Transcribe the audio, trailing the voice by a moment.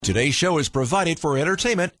Today's show is provided for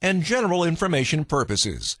entertainment and general information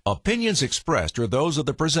purposes. Opinions expressed are those of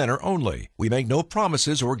the presenter only. We make no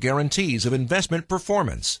promises or guarantees of investment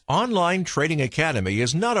performance. Online Trading Academy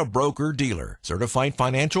is not a broker-dealer, certified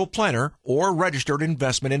financial planner, or registered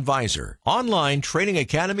investment advisor. Online Trading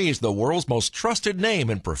Academy is the world's most trusted name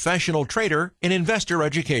and professional trader in investor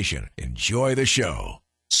education. Enjoy the show.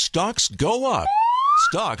 Stocks go up.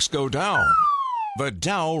 Stocks go down. The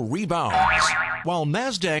Dow rebounds, while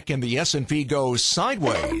NASDAQ and the S&P go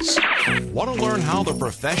sideways. Want to learn how the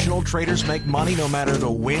professional traders make money no matter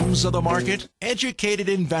the whims of the market? Educated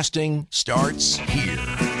investing starts here.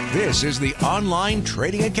 This is the Online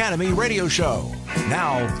Trading Academy radio show.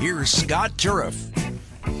 Now, here's Scott Turriff.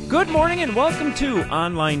 Good morning and welcome to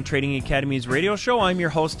Online Trading Academy's radio show. I'm your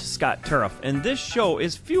host, Scott Turriff, and this show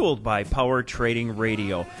is fueled by Power Trading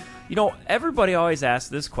Radio. You know, everybody always asks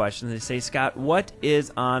this question. They say, Scott, what is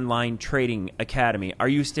Online Trading Academy? Are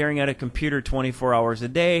you staring at a computer 24 hours a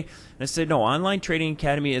day? And I said, no, Online Trading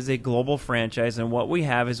Academy is a global franchise, and what we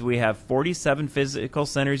have is we have 47 physical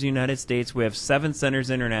centers in the United States. We have 7 centers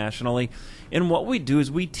internationally. And what we do is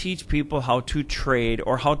we teach people how to trade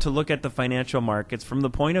or how to look at the financial markets from the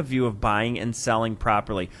point of view of buying and selling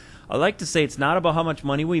properly. I like to say it's not about how much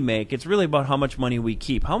money we make. It's really about how much money we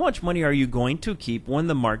keep. How much money are you going to keep when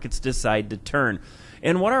the markets decide to turn?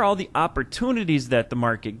 And what are all the opportunities that the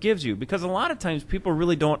market gives you? Because a lot of times people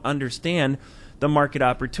really don't understand the market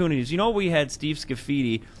opportunities. You know, we had Steve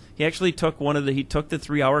Scafidi. He actually took the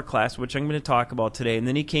 3-hour class, which I'm going to talk about today. And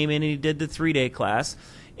then he came in and he did the 3-day class.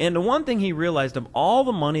 And the one thing he realized of all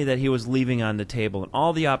the money that he was leaving on the table and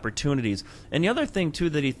all the opportunities, and the other thing, too,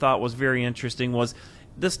 that he thought was very interesting was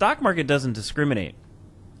the stock market doesn't discriminate.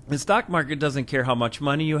 The stock market doesn't care how much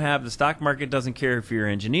money you have. The stock market doesn't care if you're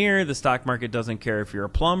an engineer. The stock market doesn't care if you're a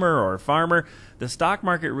plumber or a farmer. The stock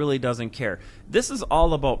market really doesn't care. This is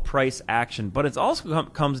all about price action, but it also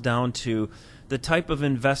comes down to the type of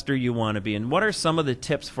investor you want to be and what are some of the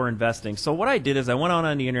tips for investing. So what I did is I went out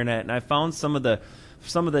on the internet and I found some of the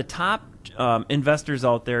top investors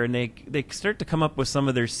out there, and they start to come up with some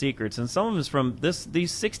of their secrets. And some of them is from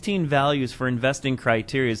these 16 values for investing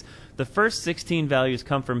criteria. The first 16 values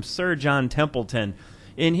come from Sir John Templeton.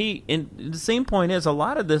 And the same point is a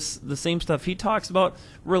lot of the same stuff he talks about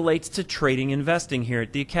relates to trading investing here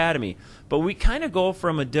at the Academy. But we kind of go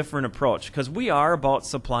from a different approach because we are about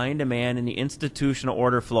supply and demand and the institutional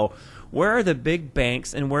order flow. Where are the big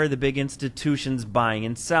banks and where are the big institutions buying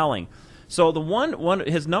and selling? So one of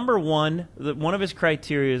his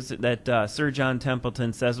criteria that Sir John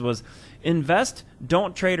Templeton says was invest,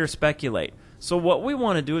 don't trade or speculate. So what we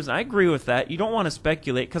want to do is, I agree with that, you don't want to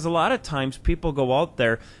speculate because a lot of times people go out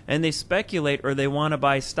there and they speculate or they want to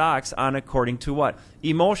buy stocks on according to what?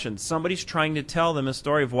 Emotions. Somebody's trying to tell them a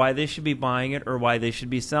story of why they should be buying it or why they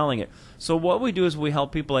should be selling it. So what we do is we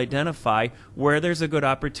help people identify where there's a good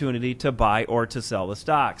opportunity to buy or to sell the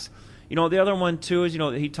stocks. You know, the other one, too, is,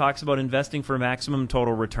 he talks about investing for maximum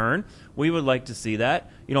total return. We would like to see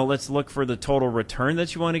that. Let's look for the total return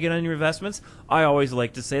that you want to get on your investments. I always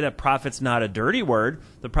like to say that profit's not a dirty word.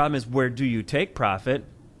 The problem is, where do you take profit?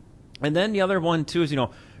 And then the other one, too, is,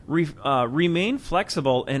 remain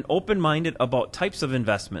flexible and open-minded about types of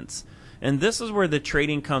investments. And this is where the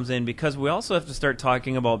trading comes in, because we also have to start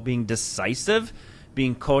talking about being decisive,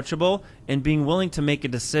 being coachable, and being willing to make a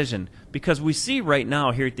decision. Because we see right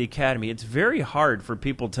now here at the Academy, it's very hard for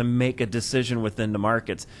people to make a decision within the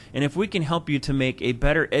markets. And if we can help you to make a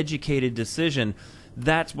better educated decision,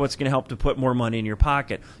 that's what's going to help to put more money in your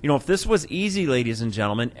pocket. If this was easy, ladies and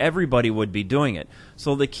gentlemen, everybody would be doing it.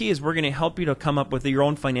 So the key is we're going to help you to come up with your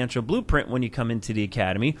own financial blueprint when you come into the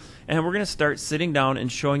Academy. And we're going to start sitting down and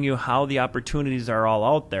showing you how the opportunities are all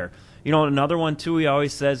out there. Another one, too, he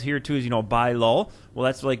always says here, too, is, buy low. Well,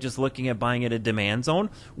 that's like just looking at buying at a demand zone,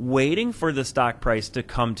 waiting for the stock price to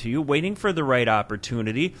come to you, waiting for the right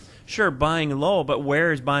opportunity. Sure, buying low, but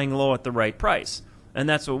where is buying low at the right price? And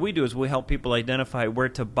that's what we do, is we help people identify where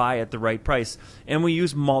to buy at the right price. And we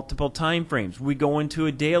use multiple time frames. We go into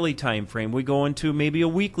a daily time frame. We go into maybe a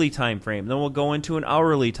weekly time frame. Then we'll go into an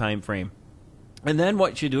hourly time frame. And then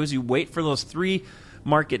what you do is you wait for those 3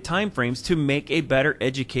 market time frames to make a better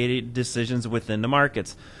educated decisions within the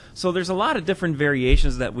markets. So there's a lot of different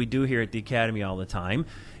variations that we do here at the Academy all the time,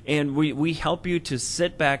 and we help you to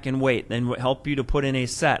sit back and wait, and help you to put in a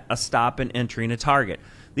set, a stop, an entry, and a target.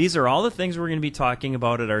 These are all the things we're going to be talking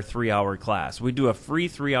about at our 3-hour class. We do a free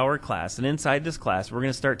 3-hour class, and inside this class we're going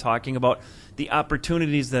to start talking about the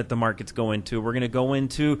opportunities that the markets go into. We're going to go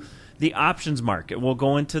into the options market. We'll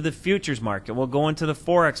go into the futures market. We'll go into the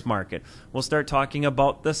Forex market. We'll start talking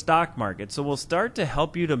about the stock market. So we'll start to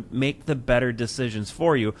help you to make the better decisions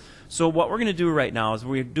for you. So what we're going to do right now is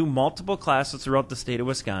we do multiple classes throughout the state of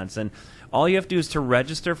Wisconsin. All you have to do is to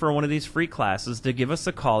register for one of these free classes, to give us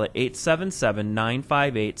a call at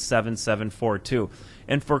 877-958-7742.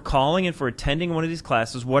 And for calling and for attending one of these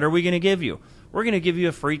classes, what are we going to give you? We're going to give you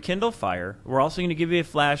a free Kindle Fire. We're also going to give you a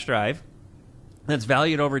flash drive that's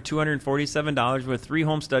valued over $247 with 3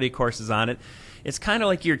 home study courses on it. It's kind of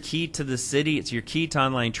like your key to the city. It's your key to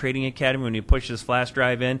Online Trading Academy when you push this flash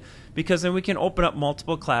drive in, because then we can open up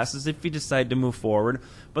multiple classes if you decide to move forward.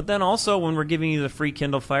 But then also when we're giving you the free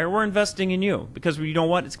Kindle Fire, we're investing in you, because you know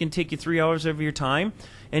what? It's going to take you 3 hours of your time,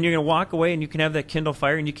 and you're going to walk away and you can have that Kindle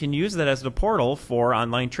Fire and you can use that as the portal for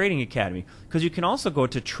Online Trading Academy, because you can also go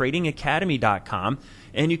to tradingacademy.com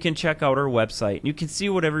and you can check out our website and you can see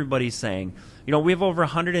what everybody's saying. You know, we have over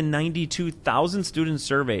 192,000 student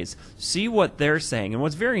surveys. See what they're saying. And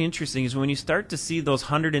what's very interesting is when you start to see those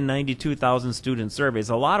 192,000 student surveys,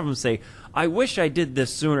 a lot of them say, I wish I did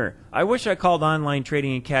this sooner. I wish I called Online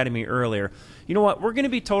Trading Academy earlier. You know what? We're going to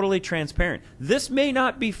be totally transparent. This may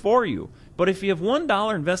not be for you, but if you have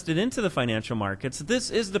 $1 invested into the financial markets, this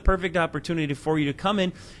is the perfect opportunity for you to come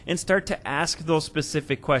in and start to ask those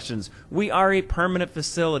specific questions. We are a permanent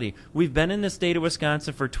facility. We've been in the state of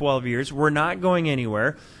Wisconsin for 12 years. We're not going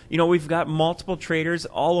anywhere. You know, we've got multiple traders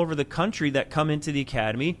all over the country that come into the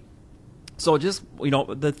academy. So just, you know,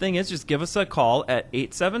 the thing is, just give us a call at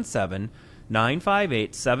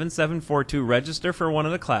 877-958-7742. Register for one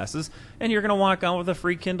of the classes, and you're going to walk out with a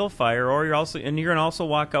free Kindle Fire, or you're going to also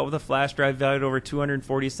walk out with a flash drive valued over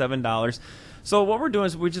 $247. So what we're doing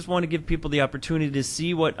is we just want to give people the opportunity to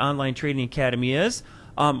see what Online Trading Academy is.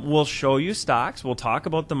 We'll show you stocks. We'll talk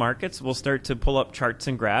about the markets. We'll start to pull up charts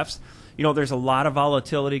and graphs. You know, there's a lot of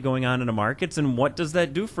volatility going on in the markets, and what does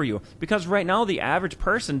that do for you? Because right now, the average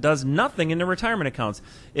person does nothing in their retirement accounts.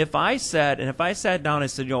 If I sat down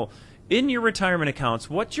and said, you know, in your retirement accounts,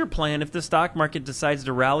 what's your plan if the stock market decides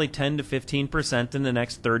to rally 10 to 15% in the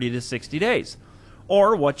next 30 to 60 days?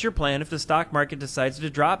 Or what's your plan if the stock market decides to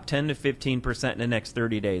drop 10 to 15% in the next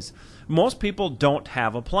 30 days? Most people don't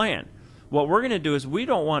have a plan. What we're going to do is right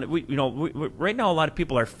now a lot of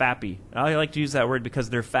people are fappy. I like to use that word because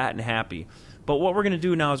they're fat and happy. But what we're going to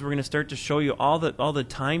do now is we're going to start to show you all the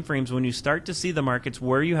time frames when you start to see the markets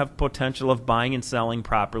where you have potential of buying and selling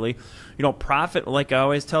properly. You know, profit, like I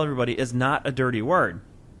always tell everybody, is not a dirty word.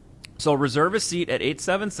 So reserve a seat at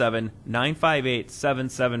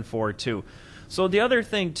 877-958-7742. So the other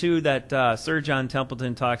thing too that Sir John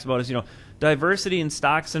Templeton talks about is, you know, diversity in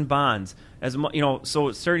stocks and bonds. As you know, so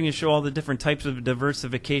it's starting to show all the different types of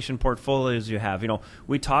diversification portfolios you have. You know,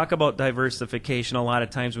 we talk about diversification a lot of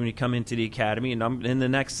times when you come into the academy, and in the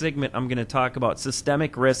next segment, I'm going to talk about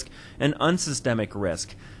systemic risk and unsystemic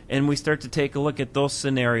risk. And we start to take a look at those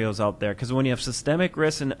scenarios out there, because when you have systemic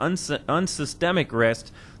risk and unsystemic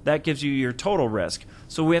risk, that gives you your total risk.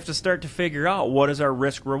 So we have to start to figure out what is our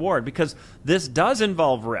risk reward, because this does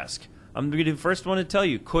involve risk. I'm going to be the first one to tell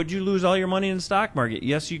you, could you lose all your money in the stock market?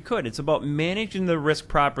 Yes, you could. It's about managing the risk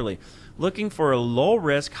properly, looking for a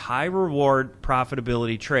low-risk, high-reward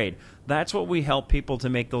profitability trade. That's what we help people to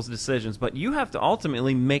make those decisions. But you have to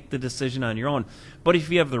ultimately make the decision on your own. But if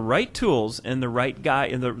you have the right tools and the right guy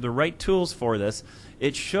and the right tools for this,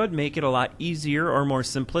 it should make it a lot easier or more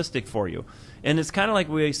simplistic for you. And it's kind of like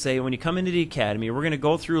we say, when you come into the academy, we're going to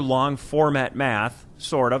go through long format math,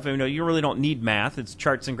 sort of. You know, you really don't need math. It's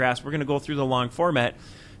charts and graphs. We're going to go through the long format.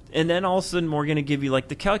 And then all of a sudden, we're going to give you like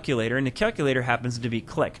the calculator. And the calculator happens to be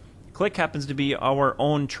Click. Click happens to be our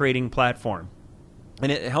own trading platform.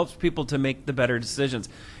 And it helps people to make the better decisions.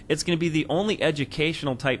 It's going to be the only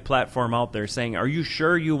educational type platform out there saying, are you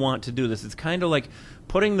sure you want to do this? It's kind of like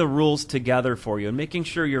putting the rules together for you and making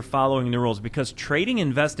sure you're following the rules, because trading and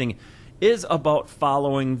investing is about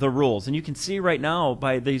following the rules. And you can see right now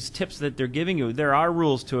by these tips that they're giving you, there are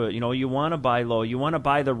rules to it. You know, you want to buy low, you want to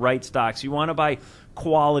buy the right stocks, you want to buy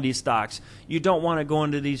quality stocks. You don't want to go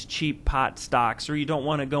into these cheap pot stocks, or you don't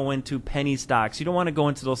want to go into penny stocks. You don't want to go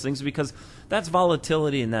into those things because that's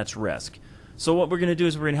volatility and that's risk. So what we're going to do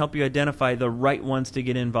is we're going to help you identify the right ones to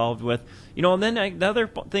get involved with. You know, and then the other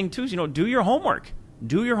thing too is, you know, do your homework.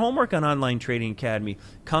 Do your homework on Online Trading Academy.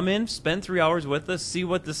 Come in, spend 3 hours with us, see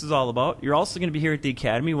what this is all about. You're also going to be here at the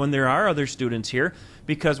Academy when there are other students here,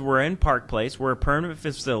 because we're in Park Place. We're a permanent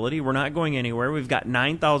facility. We're not going anywhere. We've got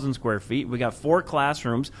 9,000 square feet. We've got 4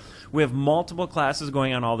 classrooms. We have multiple classes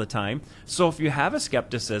going on all the time. So if you have a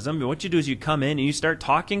skepticism, what you do is you come in and you start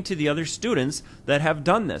talking to the other students that have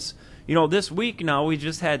done this. This week now we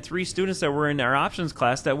just had 3 students that were in our options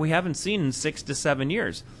class that we haven't seen in 6 to 7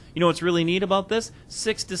 years. What's really neat about this?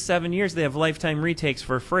 6 to 7 years, they have lifetime retakes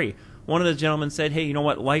for free. One of the gentlemen said, hey, you know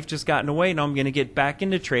what? Life just got in the way. Now I'm going to get back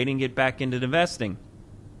into trading, get back into investing.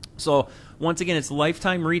 So once again, it's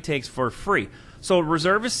lifetime retakes for free. So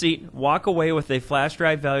reserve a seat, walk away with a flash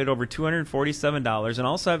drive valued over $247, and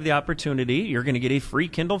also have the opportunity, you're going to get a free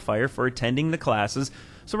Kindle Fire for attending the classes.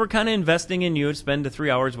 So we're kind of investing in you to spend the 3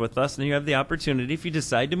 hours with us, and you have the opportunity, if you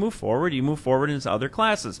decide to move forward, you move forward into other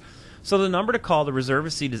classes. So the number to call to reserve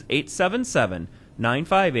a seat is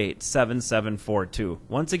 877-958-7742.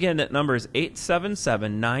 Once again, that number is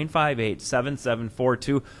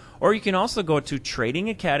 877-958-7742. Or you can also go to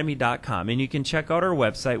tradingacademy.com and you can check out our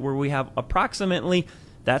website where we have approximately,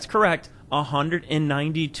 that's correct,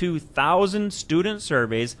 192,000 student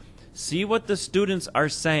surveys. See what the students are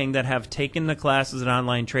saying that have taken the classes at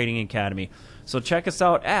Online Trading Academy. So check us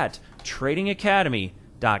out at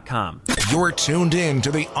tradingacademy.com. You're tuned in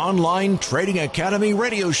to the Online Trading Academy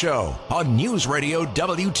radio show on News Radio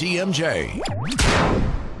WTMJ.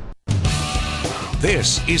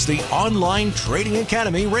 This is the Online Trading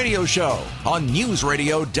Academy radio show on News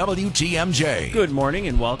Radio WTMJ. Good morning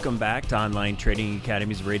and welcome back to Online Trading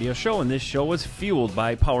Academy's radio show. And this show is fueled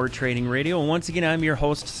by Power Trading Radio. And once again, I'm your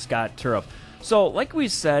host, Scott Turoff. So like we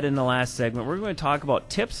said in the last segment, we're going to talk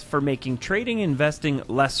about tips for making trading and investing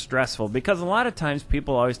less stressful. Because a lot of times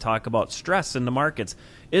people always talk about stress in the markets.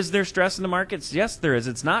 Is there stress in the markets? Yes, there is.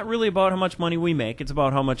 It's not really about how much money we make. It's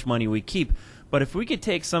about how much money we keep. But if we could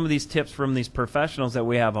take some of these tips from these professionals that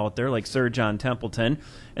we have out there, like Sir John Templeton,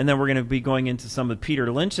 and then we're going to be going into some of Peter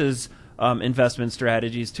Lynch's investment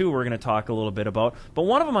strategies too, we're going to talk a little bit about. But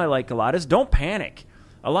one of them I like a lot is don't panic.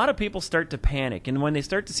 A lot of people start to panic, and when they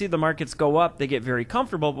start to see the markets go up, they get very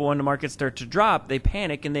comfortable, but when the markets start to drop, they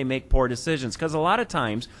panic and they make poor decisions. Because a lot of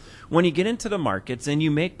times, when you get into the markets and you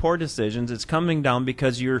make poor decisions, it's coming down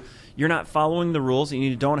because you're not following the rules and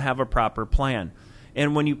you don't have a proper plan.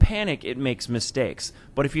 And when you panic, it makes mistakes.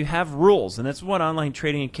 But if you have rules, and that's what Online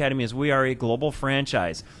Trading Academy is, we are a global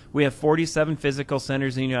franchise. We have 47 physical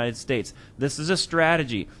centers in the United States. This is a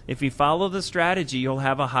strategy. If you follow the strategy, you'll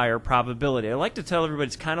have a higher probability. I like to tell everybody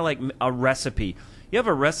it's kind of like a recipe. You have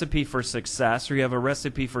a recipe for success, or you have a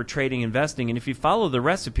recipe for trading, investing, and if you follow the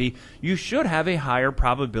recipe, you should have a higher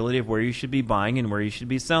probability of where you should be buying and where you should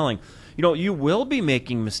be selling. You will be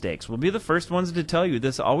making mistakes. We'll be the first ones to tell you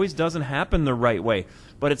this always doesn't happen the right way.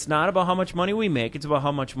 But it's not about how much money we make, it's about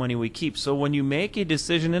how much money we keep. So when you make a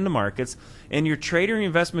decision in the markets and your trade or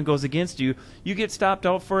investment goes against you, you get stopped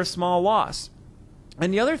out for a small loss.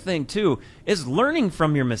 And the other thing, too, is learning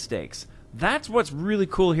from your mistakes. That's what's really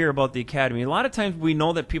cool here about the Academy. A lot of times we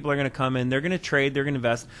know that people are going to come in, they're going to trade, they're going to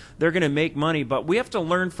invest, they're going to make money, but we have to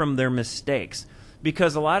learn from their mistakes.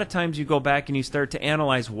 Because a lot of times you go back and you start to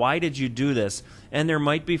analyze, why did you do this? And there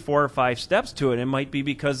might be 4 or 5 steps to it. It might be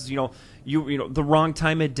because, you the wrong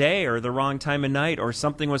time of day or the wrong time of night or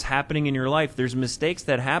something was happening in your life. There's mistakes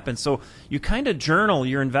that happen. So you kind of journal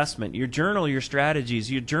your investment. You journal your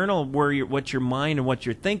strategies. You journal what your mind and what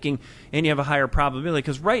you're thinking, and you have a higher probability.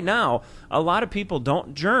 Because right now, a lot of people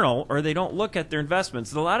don't journal or they don't look at their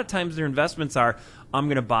investments. A lot of times their investments are, I'm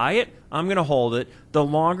going to buy it, I'm going to hold it. The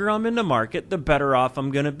longer I'm in the market, the better off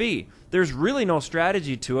I'm going to be. There's really no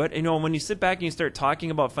strategy to it. When you sit back and you start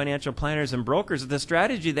talking about financial planners and brokers, the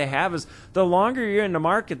strategy they have is the longer you're in the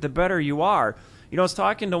market, the better you are. I was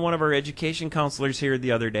talking to one of our education counselors here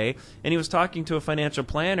the other day, and he was talking to a financial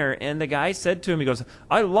planner, and the guy said to him, he goes,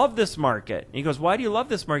 I love this market. And he goes, why do you love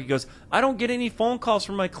this market? He goes, I don't get any phone calls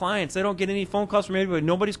from my clients. I don't get any phone calls from anybody.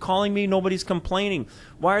 Nobody's calling me. Nobody's complaining.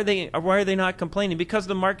 Why are they not complaining? Because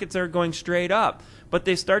the markets are going straight up. But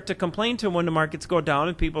they start to complain to him when the markets go down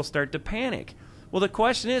and people start to panic. Well, the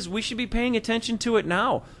question is, we should be paying attention to it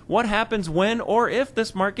now. What happens when or if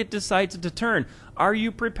this market decides to turn? Are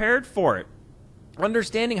you prepared for it?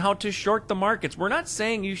 Understanding how to short the markets. We're not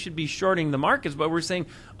saying you should be shorting the markets, but we're saying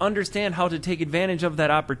understand how to take advantage of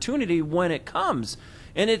that opportunity when it comes.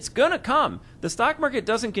 And it's going to come. The stock market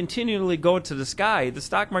doesn't continually go to the sky. The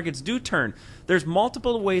stock markets do turn. There's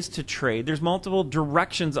multiple ways to trade. There's multiple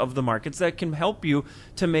directions of the markets that can help you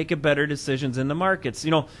to make a better decisions in the markets.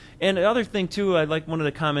 And the other thing, too, I like one of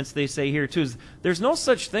the comments they say here, too, is there's no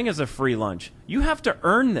such thing as a free lunch. You have to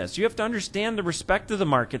earn this. You have to understand the respect of the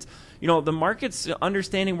markets. The markets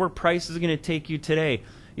understanding where price is going to take you today.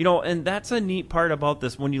 And that's a neat part about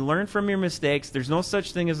this. When you learn from your mistakes, there's no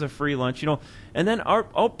such thing as a free lunch, and then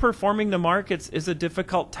outperforming the markets is a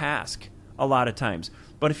difficult task a lot of times.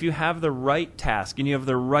 But if you have the right task and you have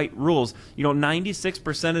the right rules,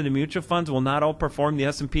 96% of the mutual funds will not outperform the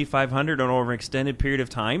S&P 500 over an extended period of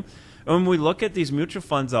time. When we look at these mutual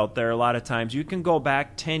funds out there, a lot of times you can go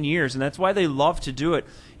back 10 years, and that's why they love to do it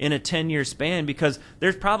in a 10-year span, because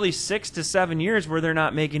there's probably 6 to 7 years where they're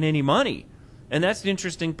not making any money. And that's the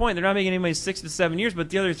interesting point. They're not making any money 6 to 7 years, but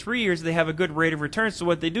the other 3 years they have a good rate of return. So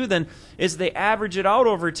what they do then is they average it out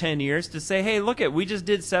over 10 years to say, hey, look we just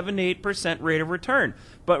did 7 to 8% rate of return.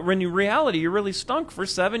 But when in reality, you really stunk for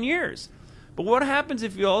 7 years. But what happens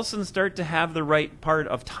if you all of a sudden start to have the right part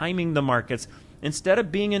of timing the markets? Instead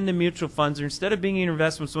of being in the mutual funds, or instead of being in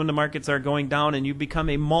investments when the markets are going down, and you become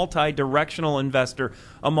a multi-directional investor,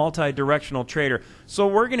 a multi-directional trader. So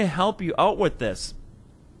we're going to help you out with this.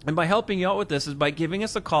 And by helping you out with this is by giving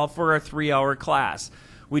us a call for our 3-hour class.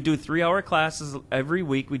 We do 3-hour classes every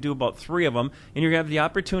week. We do about 3 of them, and you're going to have the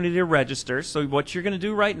opportunity to register. So what you're going to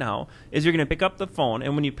do right now is you're going to pick up the phone,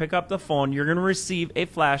 and when you pick up the phone, you're going to receive a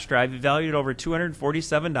flash drive valued at over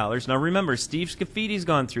 $247. Now remember, Steve Scaffidi's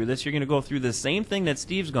gone through this. You're going to go through the same thing that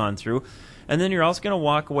Steve's gone through, and then you're also going to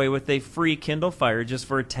walk away with a free Kindle Fire just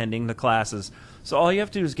for attending the classes. So all you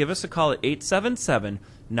have to do is give us a call at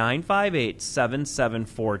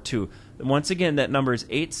 877-958-7742. Once again, that number is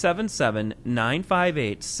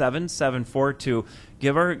 877-958-7742.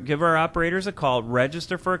 Give our operators a call.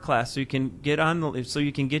 Register for a class so you can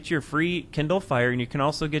get your free Kindle Fire, and you can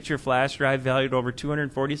also get your flash drive valued over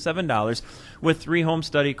 $247 with 3 home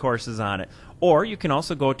study courses on it. Or you can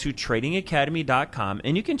also go to tradingacademy.com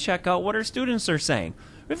and you can check out what our students are saying.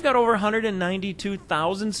 We've got over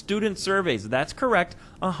 192,000 student surveys. That's correct,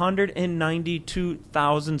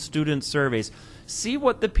 192,000 student surveys. See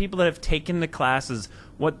what the people that have taken the classes,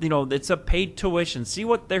 it's a paid tuition. See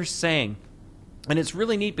what they're saying. And it's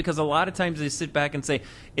really neat because a lot of times they sit back and say,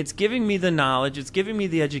 it's giving me the knowledge, it's giving me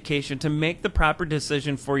the education to make the proper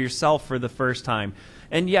decision for yourself for the first time.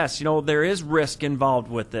 And yes, there is risk involved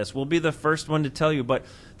with this. We'll be the first one to tell you, but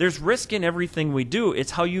there's risk in everything we do. It's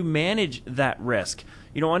how you manage that risk.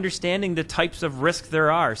 Understanding the types of risk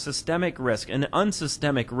there are, systemic risk and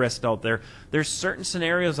unsystemic risk out there. There's certain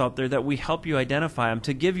scenarios out there that we help you identify them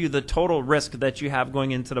to give you the total risk that you have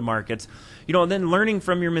going into the markets. And then learning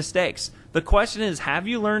from your mistakes. The question is, have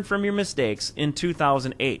you learned from your mistakes in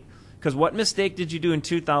 2008? Because what mistake did you do in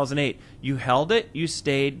 2008? You held it, you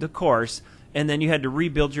stayed the course, and then you had to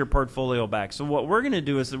rebuild your portfolio back. So what we're going to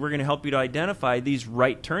do is that we're going to help you to identify these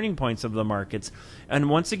right turning points of the markets. And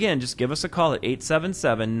once again, just give us a call at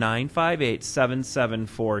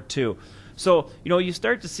 877-958-7742. So, you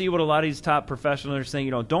start to see what a lot of these top professionals are saying.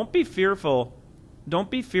 Don't be fearful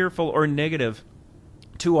or negative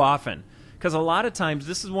too often. Because a lot of times,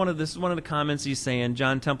 this is one of the comments he's saying,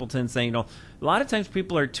 John Templeton saying, a lot of times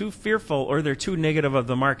people are too fearful or they're too negative of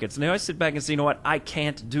the markets. And they always sit back and say, I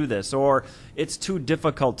can't do this, or it's too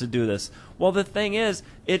difficult to do this. Well, the thing is,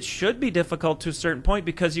 it should be difficult to a certain point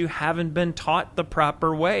because you haven't been taught the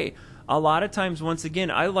proper way. A lot of times, once again,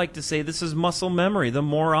 I like to say this is muscle memory. The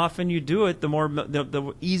more often you do it,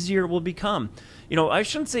 the easier it will become. I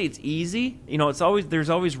shouldn't say it's easy. There's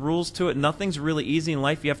always rules to it. Nothing's really easy in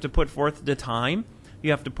life. You have to put forth the time.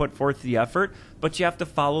 You have to put forth the effort, but you have to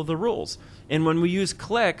follow the rules. And when we use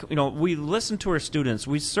Click, we listened to our students.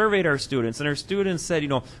 We surveyed our students, and our students said,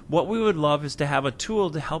 what we would love is to have a tool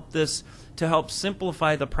to help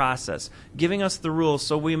simplify the process, giving us the rules.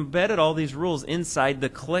 So we embedded all these rules inside the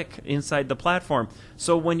Click, inside the platform.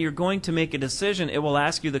 So when you're going to make a decision, it will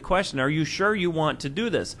ask you the question, are you sure you want to do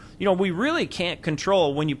this? We really can't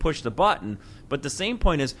control when you push the button, but the same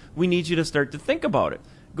point is we need you to start to think about it.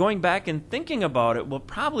 Going back and thinking about it will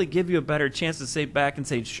probably give you a better chance to sit back and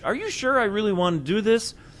say, are you sure I really want to do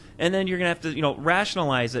this? And then you're going to have to,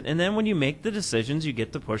 rationalize it. And then when you make the decisions, you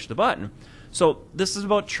get to push the button. So this is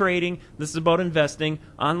about trading. This is about investing.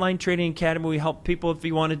 Online Trading Academy, we help people if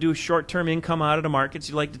you want to do short-term income out of the markets.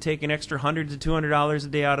 You like to take an extra $100 to $200 a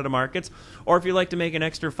day out of the markets. Or if you like to make an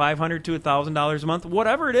extra $500 to $1,000 a month,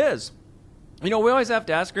 whatever it is. We always have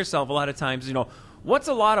to ask ourselves a lot of times, what's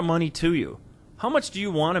a lot of money to you? How much do you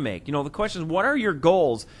want to make? The question is, what are your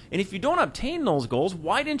goals? And if you don't obtain those goals,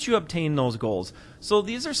 why didn't you obtain those goals? So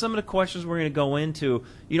these are some of the questions we're going to go into,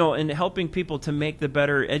 and helping people to make the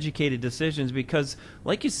better educated decisions. Because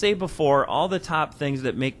like you say before, all the top things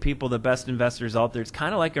that make people the best investors out there, it's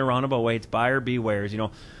kind of like a roundabout way. It's buyer bewares,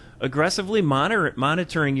 Aggressively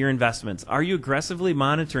monitoring your investments. Are you aggressively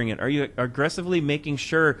monitoring it? Are you aggressively making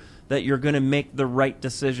sure that you're going to make the right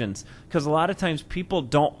decisions? Because a lot of times people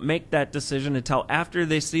don't make that decision until after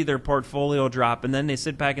they see their portfolio drop, and then they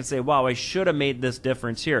sit back and say, wow, I should have made this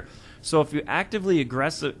difference here. So if you aggressively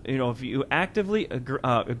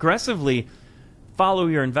follow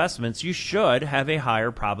your investments, you should have a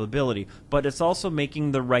higher probability. But it's also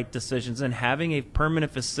making the right decisions and having a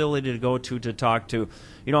permanent facility to go to talk to.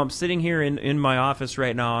 I'm sitting here in my office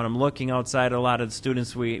right now, and I'm looking outside at a lot of the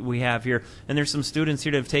students we have here. And there's some students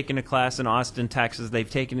here that have taken a class in Austin, Texas. They've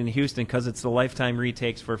taken in Houston because it's the lifetime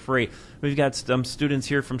retakes for free. We've got some students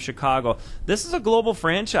here from Chicago. This is a global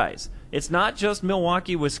franchise. It's not just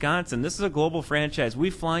Milwaukee, Wisconsin. This is a global franchise. We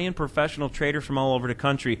fly in professional traders from all over the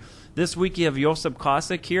country. This week you have Josip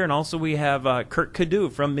Kosick here, and also we have Kurt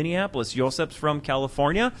Kadu from Minneapolis. Josip's from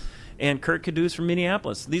California, and Kurt Kadu's from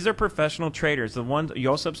Minneapolis. These are professional traders. The one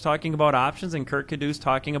Josip's talking about options, and Kurt Kadu's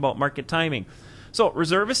talking about market timing. So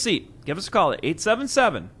reserve a seat. Give us a call at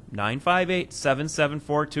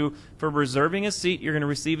 877-958-7742. For reserving a seat, you're going to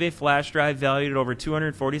receive a flash drive valued at over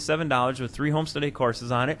 $247 with 3 home study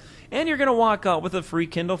courses on it. And you're going to walk out with a free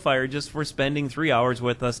Kindle Fire just for spending 3 hours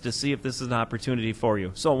with us to see if this is an opportunity for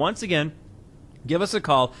you. So once again, give us a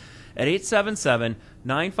call at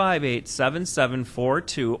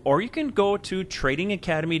 877-958-7742, or you can go to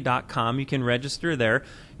tradingacademy.com. You can register there.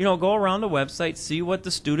 Go around the website, see what the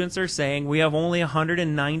students are saying. We have only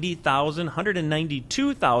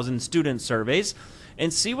 192,000 student surveys,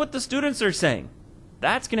 and see what the students are saying.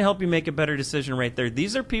 That's going to help you make a better decision right there.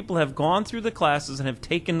 These are people who have gone through the classes and have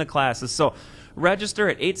taken the classes. So register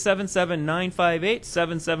at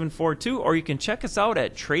 877-958-7742, or you can check us out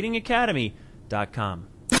at tradingacademy.com.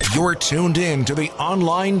 You're tuned in to the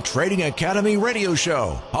Online Trading Academy radio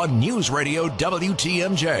show on News Radio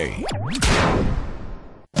WTMJ.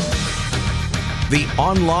 The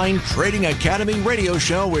Online Trading Academy radio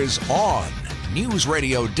show is on News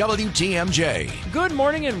Radio WTMJ. Good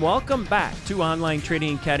morning and welcome back to Online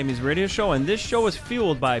Trading Academy's radio show, and this show is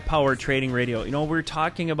fueled by Power Trading Radio. We're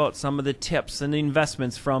talking about some of the tips and the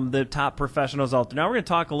investments from the top professionals out there. Now we're going to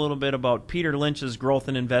talk a little bit about Peter Lynch's growth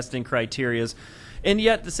and investing criterias. And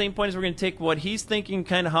yet, at the same point, is we're going to take what he's thinking,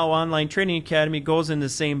 kind of how Online Trading Academy goes in the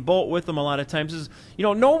same boat with him a lot of times, is,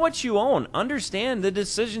 know what you own. Understand the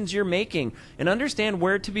decisions you're making, and understand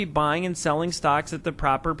where to be buying and selling stocks at the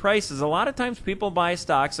proper prices. A lot of times people buy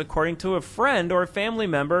stocks according to a friend or a family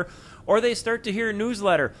member, or they start to hear a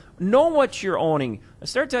newsletter. Know what you're owning.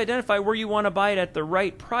 Start to identify where you want to buy it at the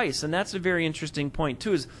right price. And that's a very interesting point,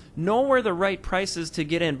 too, is know where the right price is to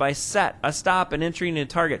get in by set, a stop, and entering a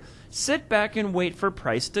target. Sit back and wait for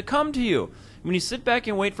price to come to you. When you sit back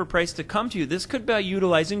and wait for price to come to you, this could be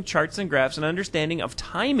utilizing charts and graphs and understanding of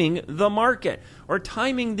timing the market, or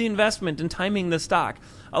timing the investment and timing the stock.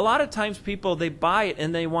 A lot of times people, they buy it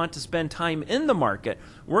and they want to spend time in the market.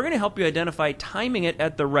 We're going to help you identify timing it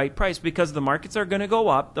at the right price, because the markets are going to go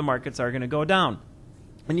up, the markets are going to go down.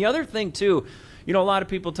 And the other thing too, a lot of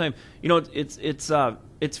people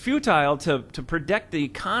it's futile to predict the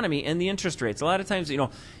economy and the interest rates. A lot of times, you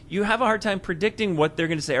have a hard time predicting what they're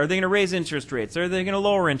going to say. Are they going to raise interest rates? Are they going to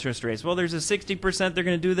lower interest rates? Well, there's a 60% they're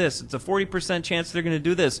going to do this. It's a 40% chance they're going to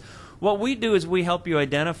do this. What we do is we help you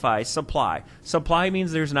identify supply. Supply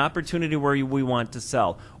means there's an opportunity where we want to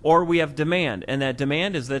sell. Or we have demand, and that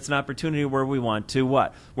demand is that's an opportunity where we want to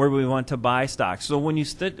what? Where we want to buy stocks. So when you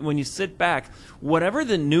sit back, whatever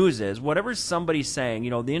the news is, whatever somebody's saying,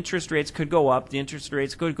 the interest rates could go up, the interest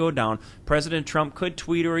rates could go down. President Trump could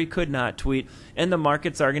tweet or he could not tweet, and the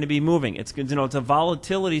markets are going to be moving. It's a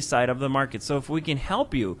volatility side of the market. So if we can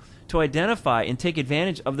help you to identify and take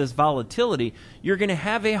advantage of this volatility, you're going to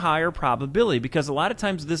have a higher probability, because a lot of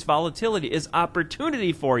times this volatility is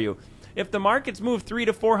opportunity for you. If the markets move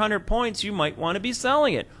 300 to 400 points, you might want to be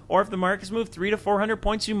selling it. Or if the markets move 300 to 400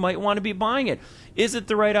 points, you might want to be buying it. Is it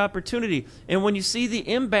the right opportunity? And when you see the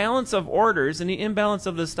imbalance of orders and the imbalance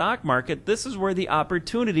of the stock market, this is where the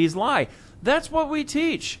opportunities lie. That's what we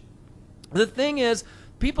teach. The thing is,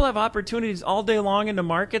 people have opportunities all day long in the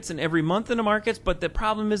markets and every month in the markets, but the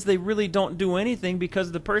problem is they really don't do anything,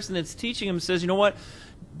 because the person that's teaching them says, what?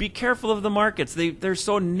 Be careful of the markets. They're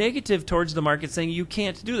so negative towards the market, saying you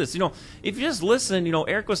can't do this. If you just listen,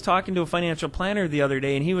 Eric was talking to a financial planner the other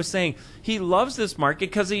day, and he was saying he loves this market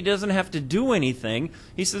because he doesn't have to do anything.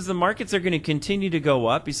 He says the markets are going to continue to go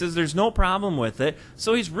up. He says there's no problem with it.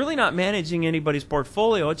 So he's really not managing anybody's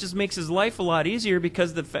portfolio. It just makes his life a lot easier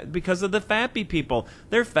because of the fappy people.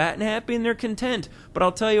 They're fat and happy and they're content. But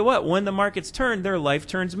I'll tell you what, when the markets turn, their life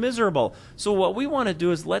turns miserable. So what we want to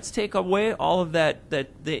do is let's take away all of the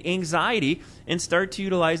anxiety and start to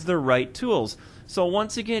utilize the right tools. So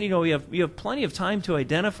once again, you have plenty of time to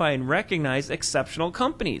identify and recognize exceptional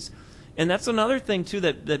companies. And that's another thing too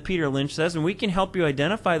that Peter Lynch says, and we can help you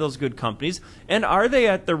identify those good companies. And are they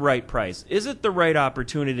at the right price? Is it the right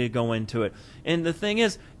opportunity to go into it? And the thing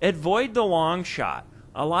is, avoid the long shot.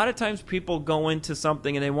 A lot of times people go into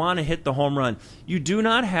something and they want to hit the home run. You do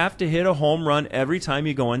not have to hit a home run every time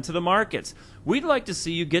you go into the markets. We'd like to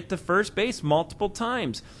see you get to first base multiple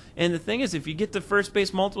times. And the thing is, if you get to first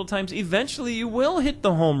base multiple times, eventually you will hit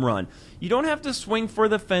the home run. You don't have to swing for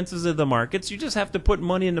the fences of the markets. You just have to put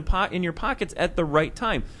money in your pockets at the right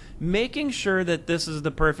time, making sure that this is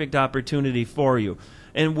the perfect opportunity for you.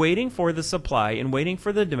 And waiting for the supply and waiting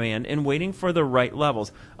for the demand and waiting for the right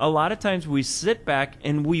levels. A lot of times we sit back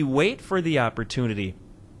and we wait for the opportunity.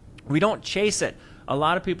 We don't chase it. A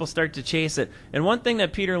lot of people start to chase it. And one thing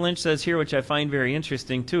that Peter Lynch says here, which I find very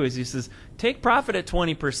interesting too, is he says, take profit at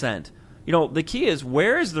 20%. You know, the key is,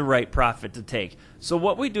 where is the right profit to take? So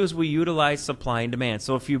what we do is we utilize supply and demand.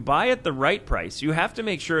 So if you buy at the right price, you have to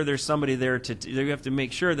make sure there's somebody there you have to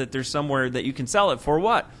make sure that there's somewhere that you can sell it for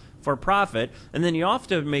what? For profit. And then you have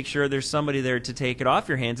to make sure there's somebody there to take it off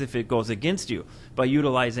your hands if it goes against you by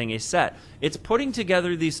utilizing a set. It's putting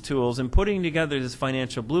together these tools and putting together this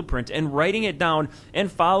financial blueprint and writing it down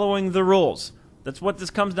and following the rules. That's what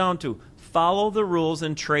this comes down to. Follow the rules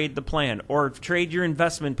and trade the plan, or trade your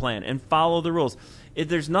investment plan and follow the rules.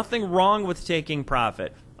 There's nothing wrong with taking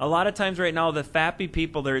profit. A lot of times right now, the fappy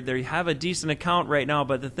people, they have a decent account right now,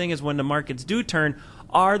 but the thing is, when the markets do turn,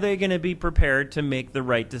 are they going to be prepared to make the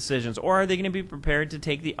right decisions? Or are they going to be prepared to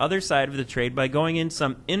take the other side of the trade by going in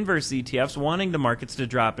some inverse ETFs, wanting the markets to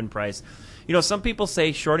drop in price? You know, some people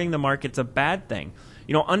say shorting the market's a bad thing.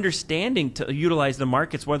 You know, understanding to utilize the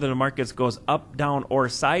markets, whether the markets goes up, down, or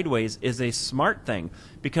sideways, is a smart thing,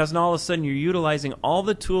 because now all of a sudden you're utilizing all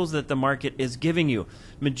the tools that the market is giving you.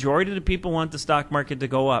 Majority of the people want the stock market to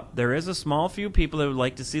go up. There is a small few people that would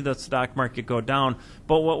like to see the stock market go down.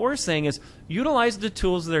 But what we're saying is, utilize the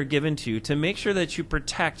tools that are given to you to make sure that you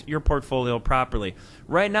protect your portfolio properly.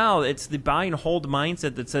 Right now, it's the buy and hold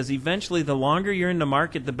mindset that says eventually the longer you're in the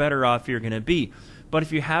market, the better off you're going to be. But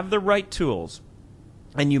if you have the right tools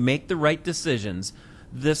and you make the right decisions,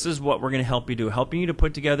 this is what we're going to help you do, helping you to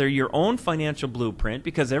put together your own financial blueprint,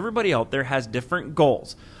 because everybody out there has different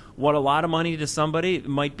goals. What a lot of money to somebody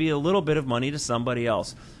might be a little bit of money to somebody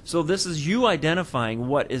else. So this is you identifying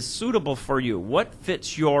what is suitable for you, what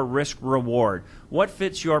fits your risk reward, what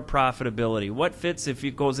fits your profitability, what fits if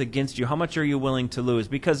it goes against you, how much are you willing to lose?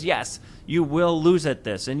 Because yes, you will lose at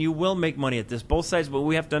this and you will make money at this, both sides, but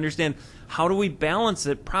we have to understand, how do we balance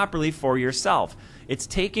it properly for yourself? It's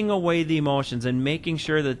taking away the emotions and making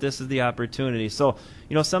sure that this is the opportunity. So,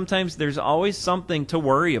 you know, sometimes there's always something to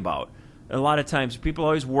worry about. A lot of times people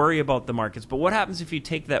always worry about the markets, but what happens if you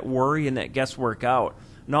take that worry and that guesswork out?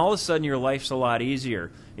 And all of a sudden your life's a lot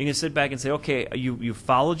easier. You can sit back and say, okay, you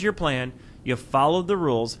followed your plan, you followed the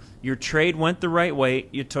rules, your trade went the right way,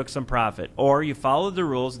 you took some profit. Or you followed the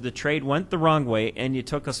rules, the trade went the wrong way, and you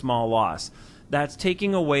took a small loss. That's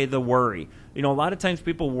taking away the worry. You know, a lot of times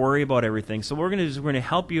people worry about everything. So what we're going to do is we're going to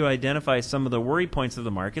help you identify some of the worry points of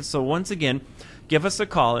the market. So once again, give us a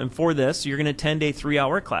call. And for this, you're going to attend a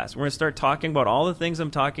 3-hour class. We're going to start talking about all the things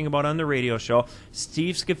I'm talking about on the radio show.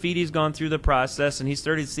 Steve Scaffidi's gone through the process, and he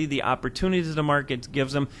started to see the opportunities the market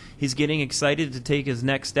gives him. He's getting excited to take his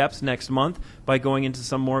next steps next month by going into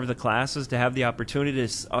some more of the classes to have the opportunity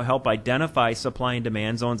to help identify supply and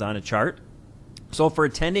demand zones on a chart. So for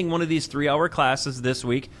attending one of these 3-hour classes this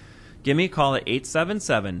week, give me a call at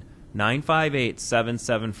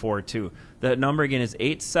 877-958-7742. That number again is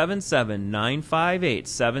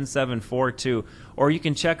 877-958-7742. Or you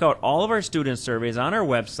can check out all of our student surveys on our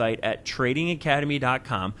website at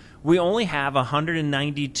tradingacademy.com. We only have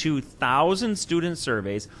 192,000 student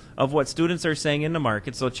surveys of what students are saying in the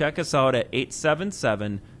market. So check us out at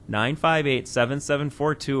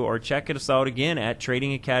 877-958-7742, or check us out again at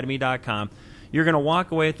tradingacademy.com. You're going to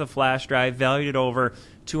walk away with a flash drive valued at over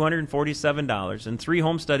 $247 and 3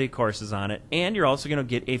 home study courses on it, and you're also going to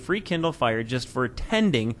get a free Kindle Fire just for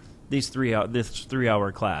attending this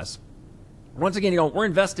 3-hour class. Once again, we're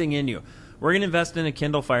investing in you. We're going to invest in a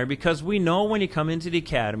Kindle Fire because we know when you come into the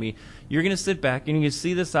Academy, you're going to sit back and you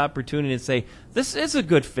see this opportunity and say, this is a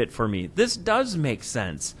good fit for me. This does make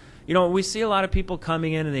sense. You know, we see a lot of people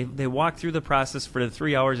coming in and they walk through the process for the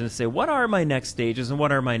 3 hours and say, what are my next stages and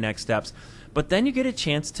what are my next steps? But then you get a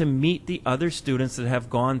chance to meet the other students that have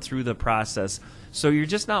gone through the process. So you're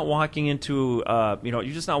just not walking into,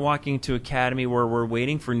 Academy where we're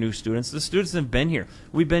waiting for new students. The students have been here.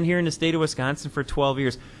 We've been here in the state of Wisconsin for 12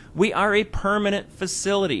 years. We are a permanent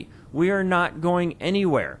facility. We are not going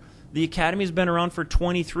anywhere. The Academy's been around for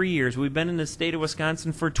 23 years. We've been in the state of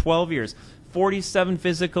Wisconsin for 12 years. 47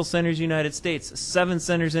 physical centers United States, 7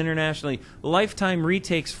 centers internationally, lifetime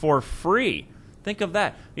retakes for free. Think of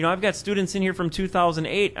that. I've got students in here from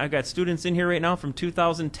 2008. I've got students in here right now from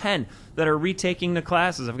 2010 that are retaking the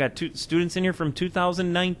classes. I've got students in here from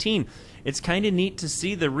 2019. It's kind of neat to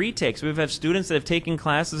see the retakes. We've had students that have taken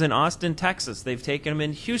classes in Austin, Texas. They've taken them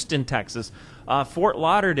in Houston, Texas, Fort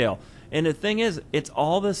Lauderdale. And the thing is, it's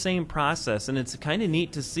all the same process, and it's kind of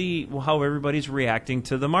neat to see how everybody's reacting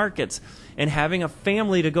to the markets and having a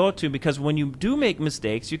family to go to, because when you do make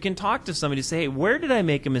mistakes, you can talk to somebody and say, hey, where did I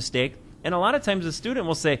make a mistake? And a lot of times the student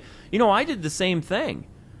will say, I did the same thing.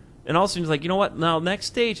 And all of a sudden it's like, you know what, now next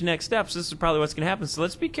stage, next steps, this is probably what's going to happen, so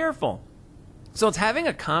let's be careful. So it's having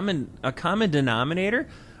a common denominator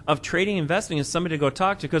of trading investing is somebody to go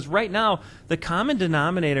talk to, because right now the common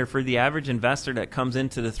denominator for the average investor that comes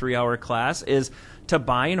into the 3-hour class is to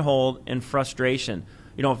buy and hold and frustration.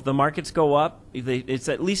 If the markets go up, it's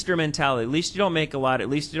at least your mentality. At least you don't make a lot. At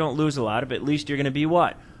least you don't lose a lot. But at least you're going to be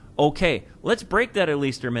what? Okay, let's break that at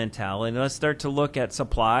least your mentality, and let's start to look at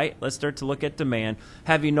supply. Let's start to look at demand.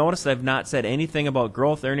 Have you noticed I've not said anything about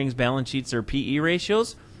growth, earnings, balance sheets, or PE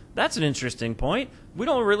ratios? That's an interesting point. We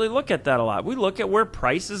don't really look at that a lot. We look at where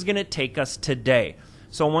price is going to take us today.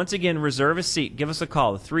 So once again, reserve a seat. Give us a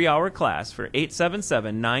call, a 3-hour class for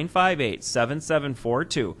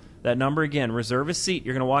 877-958-7742. That number again, reserve a seat.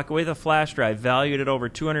 You're going to walk away with a flash drive valued at over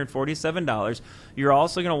 $247. You're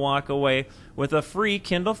also going to walk away with a free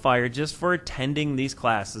Kindle Fire just for attending these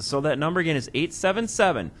classes. So that number again is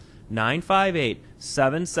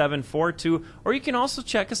 877-958-7742, or you can also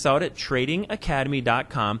check us out at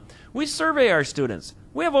tradingacademy.com. We survey our students.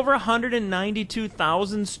 We have over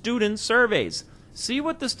 192,000 student surveys. See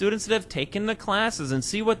what the students that have taken the classes and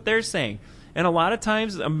see what they're saying. And a lot of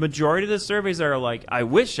times, a majority of the surveys are like, I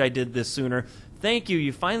wish I did this sooner. Thank you.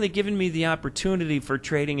 You've finally given me the opportunity for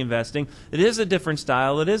trading investing. It is a different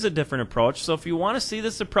style. It is a different approach. So if you want to see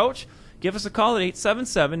this approach, give us a call at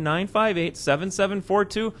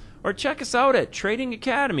 877-958-7742 or check us out at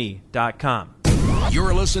tradingacademy.com.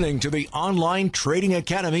 You're listening to the Online Trading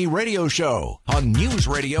Academy radio show on News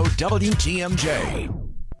Radio WTMJ.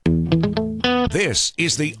 This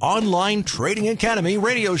is the Online Trading Academy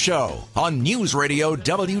radio show on News Radio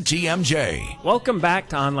WTMJ. Welcome back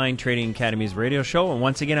to Online Trading Academy's radio show, and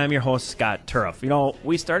once again, I'm your host, Scott Turf.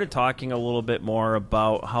 We started talking a little bit more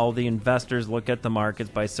about how the investors look at the markets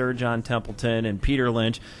by Sir John Templeton and Peter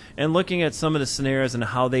Lynch, and looking at some of the scenarios and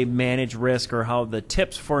how they manage risk or how the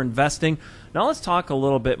tips for investing. Now let's talk a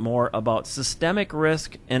little bit more about systemic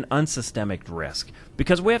risk and unsystemic risk,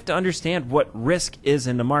 because we have to understand what risk is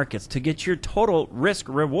in the markets to get your total risk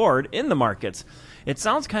reward in the markets. It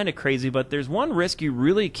sounds kind of crazy, but there's one risk you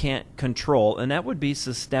really can't control, and that would be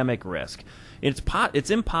systemic risk. It's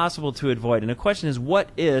impossible to avoid, and the question is, what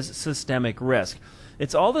is systemic risk?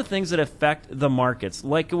 It's all the things that affect the markets,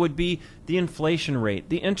 like it would be the inflation rate,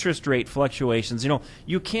 the interest rate fluctuations.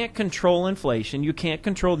 You can't control inflation. You can't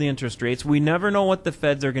control the interest rates. We never know what the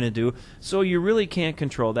Feds are going to do, so you really can't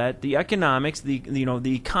control that. The economics,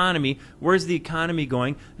 the economy, where's the economy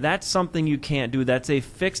going? That's something you can't do. That's a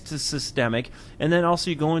fixed systemic. And then also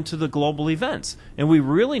you go into the global events, and we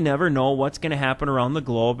really never know what's going to happen around the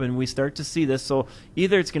globe, and we start to see this. So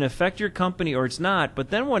either it's going to affect your company or it's not. But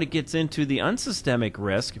then when it gets into the unsystemic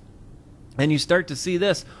risk, and you start to see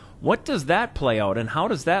this, what does that play out, and how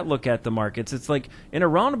does that look at the markets? It's like, in a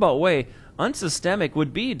roundabout way, unsystemic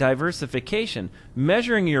would be diversification,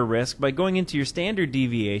 measuring your risk by going into your standard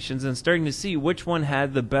deviations and starting to see which one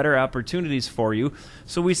had the better opportunities for you.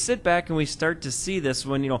 So we sit back and we start to see this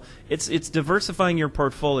when, it's diversifying your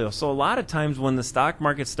portfolio. So a lot of times when the stock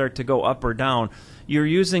markets start to go up or down, you're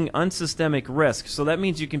using unsystemic risk. So that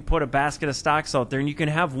means you can put a basket of stocks out there, and you can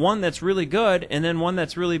have one that's really good and then one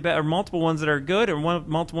that's really bad, or multiple ones that are good or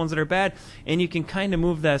multiple ones that are bad, and you can kind of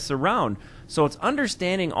move this around. So it's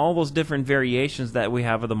understanding all those different variations that we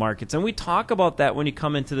have of the markets. And we talk about that when you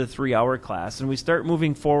come into the 3-hour class, and we start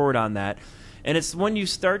moving forward on that. And it's when you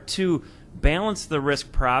start to balance the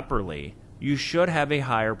risk properly, you should have a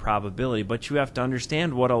higher probability, but you have to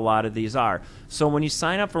understand what a lot of these are. So when you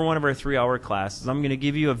sign up for one of our 3-hour classes, I'm going to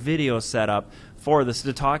give you a video set up for this,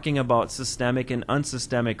 to talking about systemic and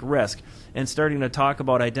unsystemic risk, and starting to talk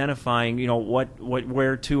about identifying,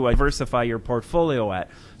 where to diversify your portfolio at.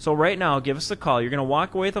 So right now, give us a call. You're going to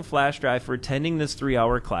walk away with a flash drive for attending this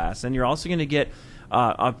 3-hour class, and you're also going to get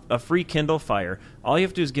a free Kindle Fire, all you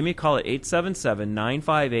have to do is give me a call at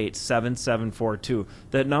 877-958-7742.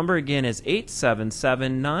 That number again is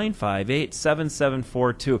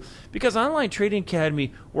 877-958-7742. Because Online Trading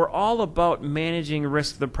Academy, we're all about managing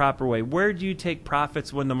risk the proper way. Where do you take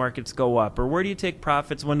profits when the markets go up? Or where do you take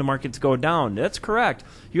profits when the markets go down? That's correct.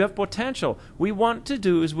 You have potential. We want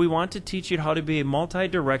to teach you how to be a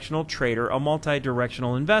multi-directional trader, a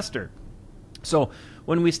multi-directional investor. So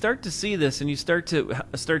when we start to see this and you start to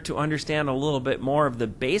understand a little bit more of the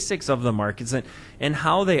basics of the markets and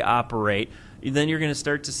how they operate, then you're going to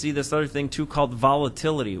start to see this other thing too called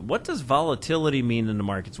volatility. What does volatility mean in the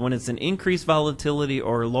markets? When it's an increased volatility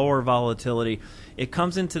or lower volatility, it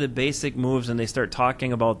comes into the basic moves and they start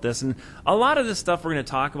talking about this. And a lot of this stuff we're going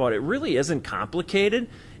to talk about, it really isn't complicated.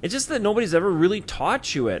 It's just that nobody's ever really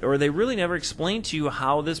taught you it, or they really never explained to you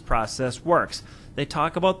how this process works. They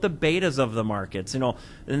talk about the betas of the markets, and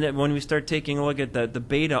then when we start taking a look at the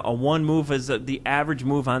beta, a 1 move is the average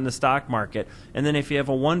move on the stock market. And then if you have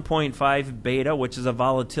a 1.5 beta, which is a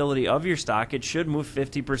volatility of your stock, it should move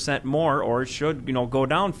 50% more, or it should go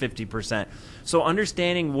down 50%. So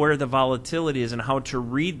understanding where the volatility is and how to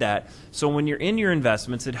read that. So when you're in your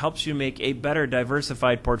investments, it helps you make a better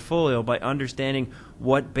diversified portfolio by understanding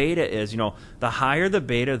what beta is. The higher the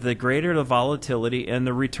beta, the greater the volatility and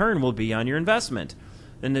the return will be on your investment.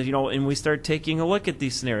 And we start taking a look at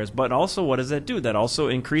these scenarios. But also, what does that do? That also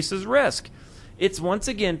increases risk. It's once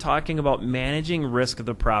again talking about managing risk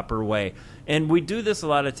the proper way. And we do this a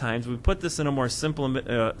lot of times. We put this in a more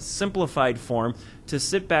simplified form to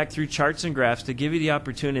sit back through charts and graphs to give you the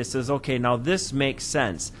opportunity. It says, okay, now this makes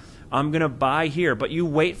sense. I'm going to buy here, but you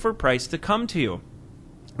wait for price to come to you.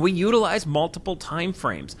 We utilize multiple time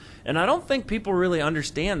frames, and I don't think people really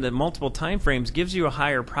understand that multiple time frames gives you a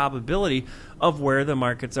higher probability of where the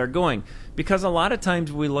markets are going, because a lot of times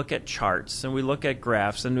we look at charts and we look at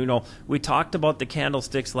graphs, and we talked about the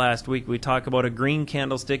candlesticks last week. We talked about a green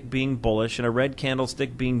candlestick being bullish and a red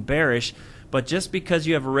candlestick being bearish, but just because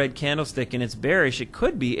you have a red candlestick and it's bearish, it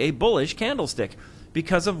could be a bullish candlestick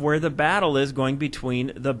because of where the battle is going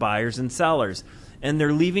between the buyers and sellers. And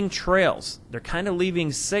they're leaving trails. They're kind of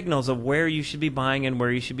leaving signals of where you should be buying and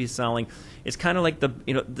where you should be selling. It's kind of like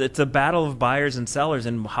it's a battle of buyers and sellers.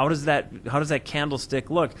 And how does that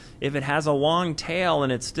candlestick look? If it has a long tail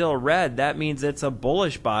and it's still red, that means it's a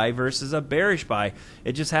bullish buy versus a bearish buy.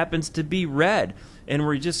 It just happens to be red. And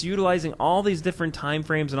we're just utilizing all these different time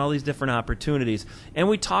frames and all these different opportunities. And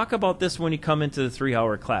we talk about this when you come into the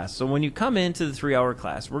 3-hour class. So when you come into the 3-hour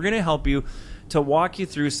class, we're going to help you to walk you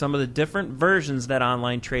through some of the different versions that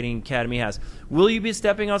Online Trading Academy has. Will you be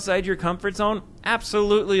stepping outside your comfort zone?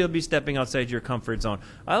 Absolutely, you'll be stepping outside your comfort zone.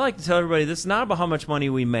 I like to tell everybody this is not about how much money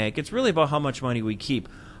we make. It's really about how much money we keep.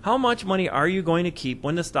 How much money are you going to keep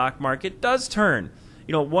when the stock market does turn?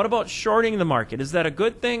 What about shorting the market? Is that a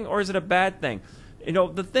good thing or is it a bad thing?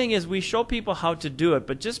 The thing is, we show people how to do it,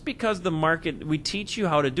 but just because the market, we teach you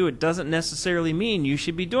how to do it, doesn't necessarily mean you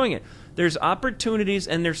should be doing it. There's opportunities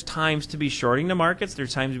and there's times to be shorting the markets.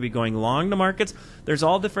 There's times to be going long the markets. There's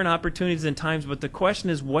all different opportunities and times, but the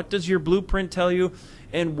question is, what does your blueprint tell you,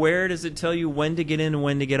 and where does it tell you when to get in and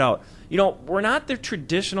when to get out? We're not the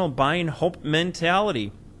traditional buy and hope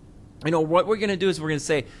mentality. What we're going to do is we're going to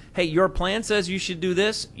say, hey, your plan says you should do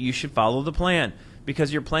this. You should follow the plan,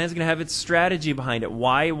 because your plan is going to have its strategy behind it.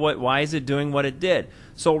 Why is it doing what it did?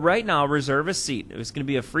 So right now, reserve a seat. It's going to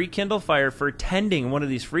be a free Kindle Fire for attending one of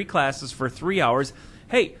these free classes for 3 hours.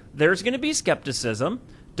 Hey, there's going to be skepticism.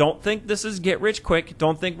 Don't think this is get rich quick.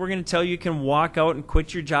 Don't think we're going to tell you can walk out and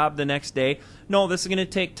quit your job the next day. No, this is going to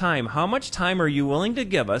take time. How much time are you willing to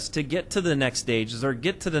give us to get to the next stages or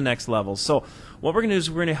get to the next levels? So what we're going to do is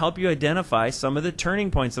we're going to help you identify some of the turning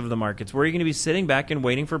points of the markets where you're going to be sitting back and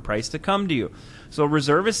waiting for price to come to you. So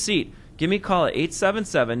reserve a seat. Give me a call at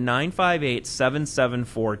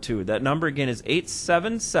 877-958-7742. That number again is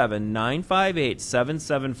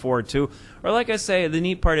 877-958-7742. Or like I say, the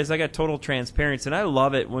neat part is I got total transparency, and I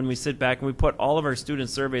love it when we sit back and we put all of our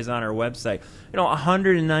student surveys on our website.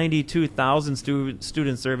 192,000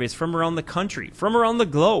 student surveys from around the country, from around the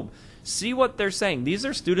globe. See what they're saying. These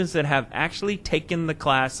are students that have actually taken the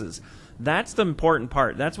classes. That's the important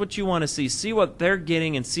part. That's what you want to see. See what they're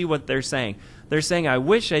getting and see what they're saying. They're saying, I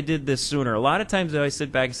wish I did this sooner. A lot of times I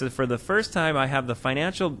sit back and say, for the first time, I have the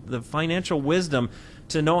financial wisdom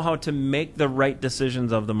to know how to make the right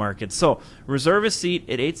decisions of the market. So reserve a seat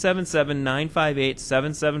at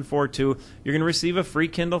 877-958-7742. You're going to receive a free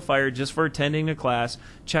Kindle Fire just for attending the class.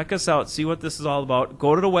 Check us out. See what this is all about.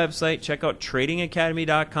 Go to the website. Check out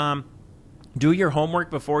tradingacademy.com. Do your homework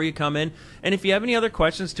before you come in. And if you have any other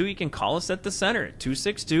questions, too, you can call us at the center at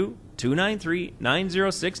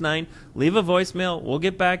 262-293-9069. Leave a voicemail. We'll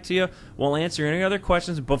get back to you. We'll answer any other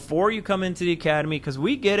questions before you come into the academy, because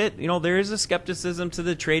we get it. There is a skepticism to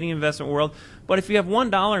the trading investment world. But if you have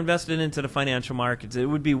 $1 invested into the financial markets, it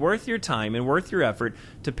would be worth your time and worth your effort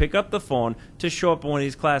to pick up the phone to show up in one of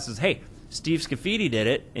these classes. Hey, Steve Scafidi did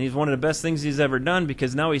it, and he's one of the best things he's ever done,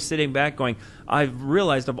 because now he's sitting back going, I've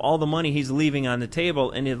realized of all the money he's leaving on the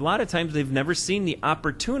table, and a lot of times they've never seen the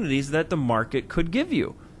opportunities that the market could give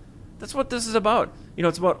you. That's what this is about.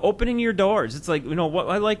 It's about opening your doors. It's like, what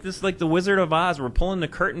I like this, like the Wizard of Oz. We're pulling the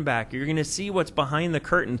curtain back. You're going to see what's behind the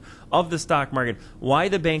curtain of the stock market, why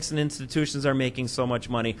the banks and institutions are making so much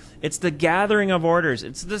money. It's the gathering of orders.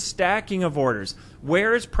 It's the stacking of orders.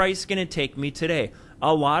 Where is price going to take me today?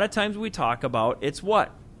 A lot of times we talk about it's what?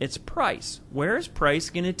 It's price. Where is price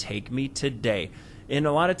going to take me today? And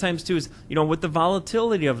a lot of times, too, is, with the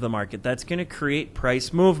volatility of the market, that's going to create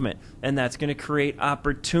price movement, and that's going to create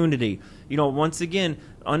opportunity. Once again,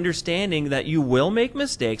 understanding that you will make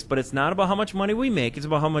mistakes, but it's not about how much money we make, it's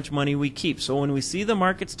about how much money we keep. So when we see the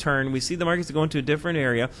markets turn, we see the markets go into a different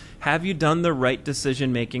area, have you done the right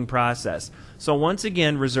decision-making process? So once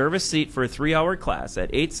again, reserve a seat for a 3-hour class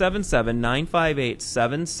at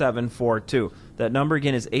 877-958-7742. That number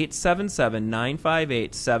again is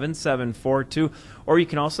 877-958-7742. Or you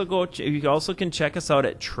can also check us out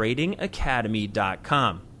at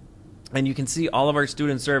tradingacademy.com. And you can see all of our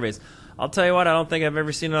student surveys. I'll tell you what, I don't think I've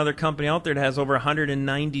ever seen another company out there that has over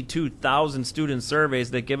 192,000 student surveys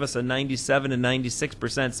that give us a 97 to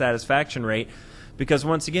 96% satisfaction rate. Because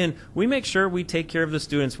once again, we make sure we take care of the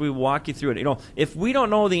students. We walk you through it. If we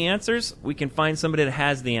don't know the answers, we can find somebody that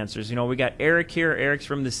has the answers. We got Eric here. Eric's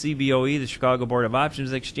from the CBOE, the Chicago Board of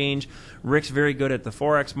Options Exchange. Rick's very good at the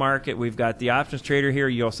Forex market. We've got the options trader here,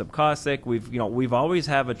 Josip Kosick. We've always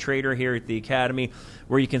have a trader here at the Academy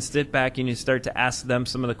where you can sit back and you start to ask them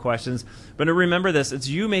some of the questions. But remember this, it's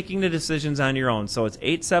you making the decisions on your own. So it's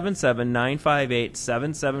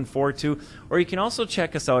 877-958-7742. Or you can also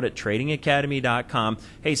check us out at tradingacademy.com.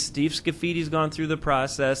 Hey, Steve Scafidi's gone through the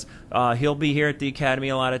process. He'll be here at the Academy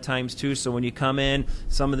a lot of times too. So when you come in,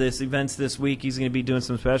 some of this events this week, he's going to be doing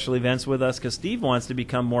some special events with us because Steve wants to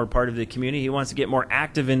become more part of the community. He wants to get more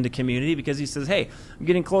active in the community because he says, hey, I'm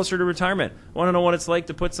getting closer to retirement. I want to know what it's like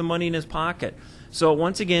to put some money in his pocket. So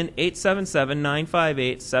once again,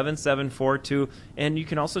 877-958-7742. And you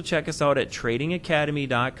can also check us out at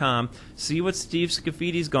tradingacademy.com. See what Steve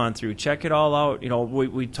Scafidi's gone through. Check it all out.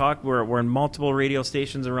 We talk, we're in multiple radio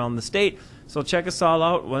stations around the state. So check us all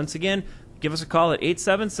out. Once again, give us a call at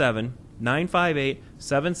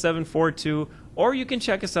 877-958-7742. Or you can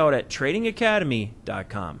check us out at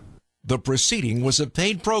tradingacademy.com. The proceeding was a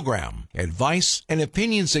paid program. Advice and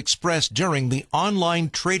opinions expressed during the Online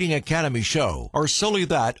Trading Academy show are solely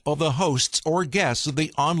that of the hosts or guests of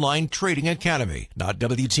the Online Trading Academy, not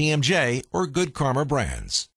WTMJ or Good Karma Brands.